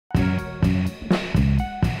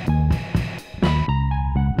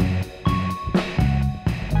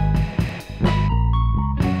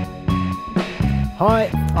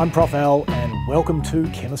Hi, I'm Prof and welcome to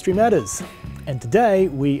Chemistry Matters. And today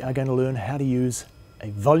we are going to learn how to use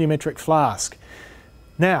a volumetric flask.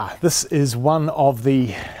 Now, this is one of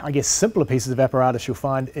the, simpler pieces of apparatus you'll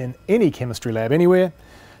find in any chemistry lab anywhere.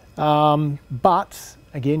 But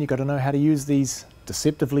again, you've got to know how to use these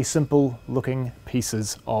deceptively simple looking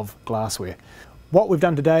pieces of glassware. What we've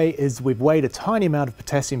done today is we've weighed a tiny amount of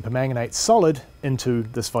potassium permanganate solid into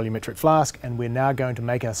this volumetric flask, and we're now going to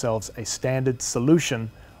make ourselves a standard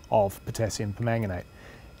solution of potassium permanganate.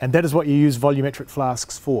 And that is what you use volumetric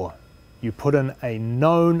flasks for. You put in a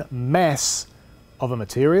known mass of a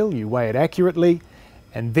material, you weigh it accurately,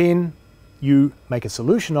 and then you make a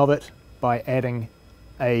solution of it by adding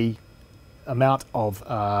a amount of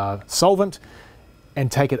solvent and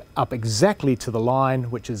take it up exactly to the line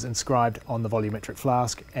which is inscribed on the volumetric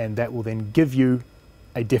flask, and that will then give you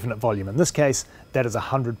a definite volume. In this case, that is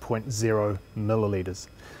 100.0 milliliters.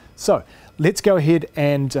 So let's go ahead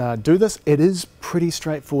and do this. It is pretty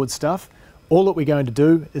straightforward stuff. All that we're going to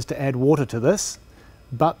do is to add water to this,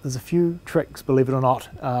 but there's a few tricks, believe it or not,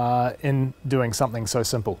 in doing something so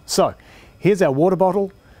simple. So here's our water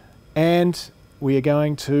bottle, and we are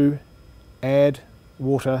going to add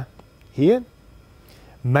water here,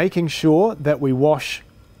 making sure that we wash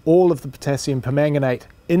all of the potassium permanganate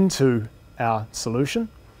into our solution,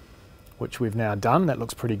 which we've now done. That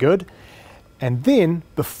looks pretty good. And then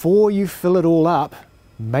before you fill it all up,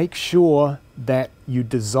 make sure that you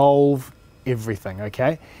dissolve everything,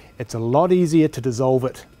 okay? It's a lot easier to dissolve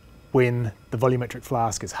it when the volumetric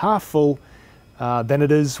flask is half full than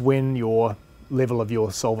it is when your level of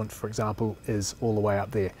your solvent, for example, is all the way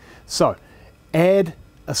up there. So add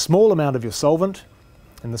a small amount of your solvent,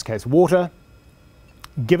 in this case water,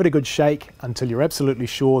 give it a good shake until you're absolutely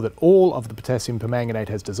sure that all of the potassium permanganate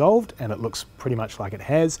has dissolved, and it looks pretty much like it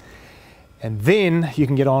has. And then you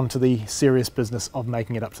can get on to the serious business of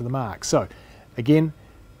making it up to the mark. So again,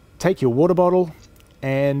 take your water bottle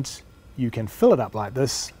and you can fill it up like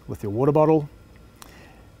this with your water bottle.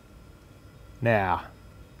 Now,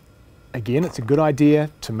 again, it's a good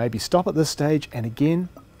idea to maybe stop at this stage and again,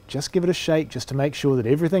 just give it a shake just to make sure that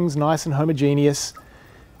everything's nice and homogeneous,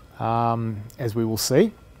 as we will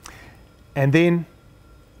see. And then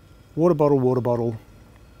water bottle,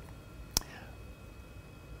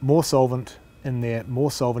 more solvent in there,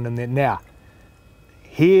 more solvent in there. Now,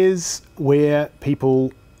 here's where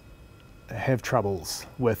people have troubles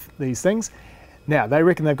with these things. Now, they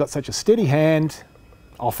reckon they've got such a steady hand,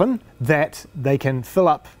 often, that they can fill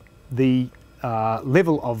up the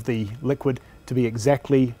level of the liquid to be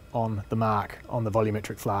exactly on the mark on the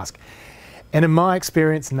volumetric flask. And in my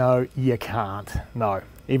experience, no, you can't. No,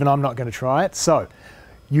 even I'm not going to try it. So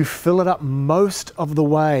you fill it up most of the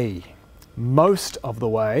way,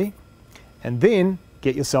 and then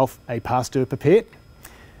get yourself a Pasteur pipette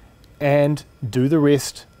and do the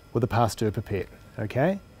rest with a Pasteur pipette,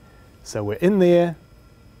 okay? So we're in there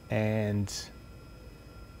and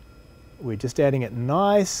we're just adding it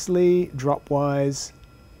nicely dropwise,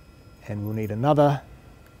 and we'll need another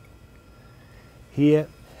here.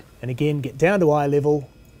 And again, get down to eye level,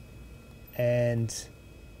 and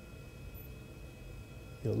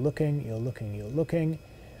you're looking.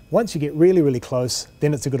 Once you get really close,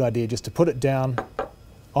 then it's a good idea just to put it down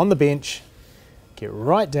on the bench, get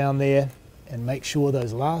right down there, and make sure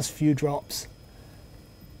those last few drops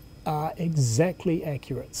are exactly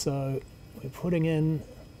accurate. So we're putting in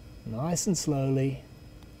nice and slowly,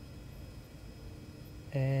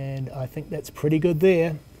 and I think that's pretty good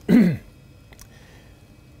there.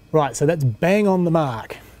 Right, so that's bang on the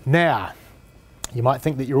mark. Now, you might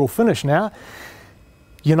think that you're all finished now.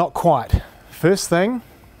 You're not quite. First thing,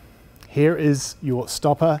 here is your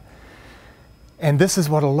stopper. And this is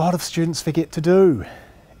what a lot of students forget to do,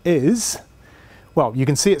 is, well, you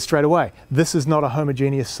can see it straight away. This is not a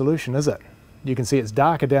homogeneous solution, is it? You can see it's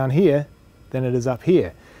darker down here than it is up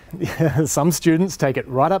here. Some students take it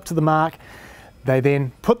right up to the mark. They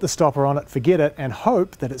then put the stopper on it, forget it, and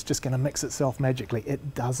hope that it's just going to mix itself magically.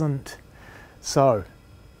 It doesn't. So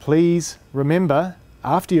please remember,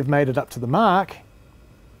 after you've made it up to the mark,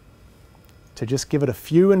 to just give it a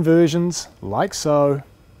few inversions, like so,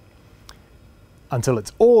 until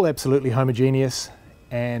it's all absolutely homogeneous,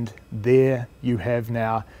 and there you have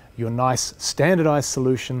now your nice standardized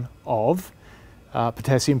solution of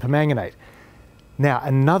potassium permanganate. Now,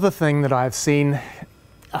 another thing that I've seen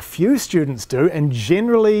a few students do, and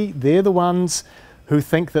generally they're the ones who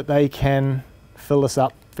think that they can fill this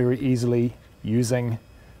up very easily using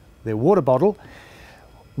their water bottle.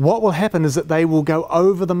 What will happen is that they will go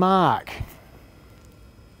over the mark.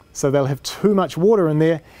 So they'll have too much water in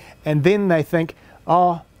there, and then they think,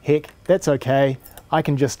 oh, heck, that's okay. I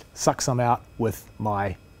can just suck some out with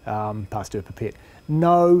my pasteur pipette.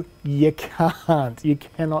 No, you can't. You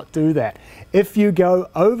cannot do that. If you go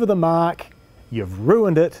over the mark, you've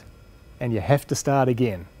ruined it and you have to start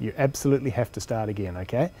again. You absolutely have to start again,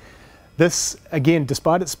 okay? This, again,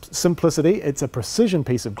 despite its simplicity, it's a precision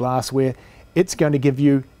piece of glass where it's going to give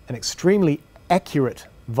you an extremely accurate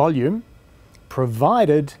volume,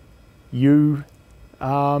 provided you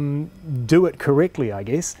do it correctly, I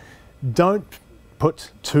guess. Don't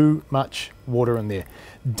put too much water in there.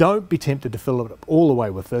 Don't be tempted to fill it up all the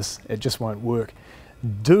way with this. It just won't work.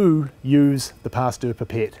 Do use the pasteur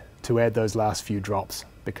pipette to add those last few drops,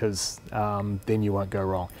 because then you won't go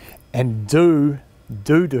wrong. And do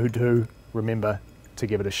remember to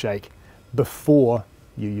give it a shake before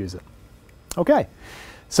you use it. Okay,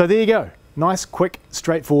 so there you go. Nice, quick,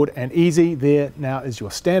 straightforward and easy. There now is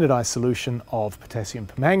your standardized solution of potassium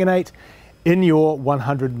permanganate in your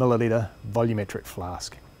 100 milliliter volumetric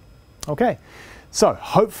flask. Okay, so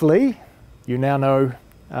hopefully you now know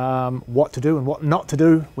what to do and what not to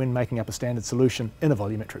do when making up a standard solution in a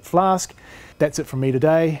volumetric flask. That's it from me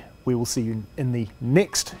today. We will see you in the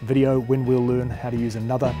next video when we'll learn how to use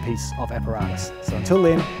another piece of apparatus. So until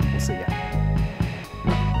then, we'll see you.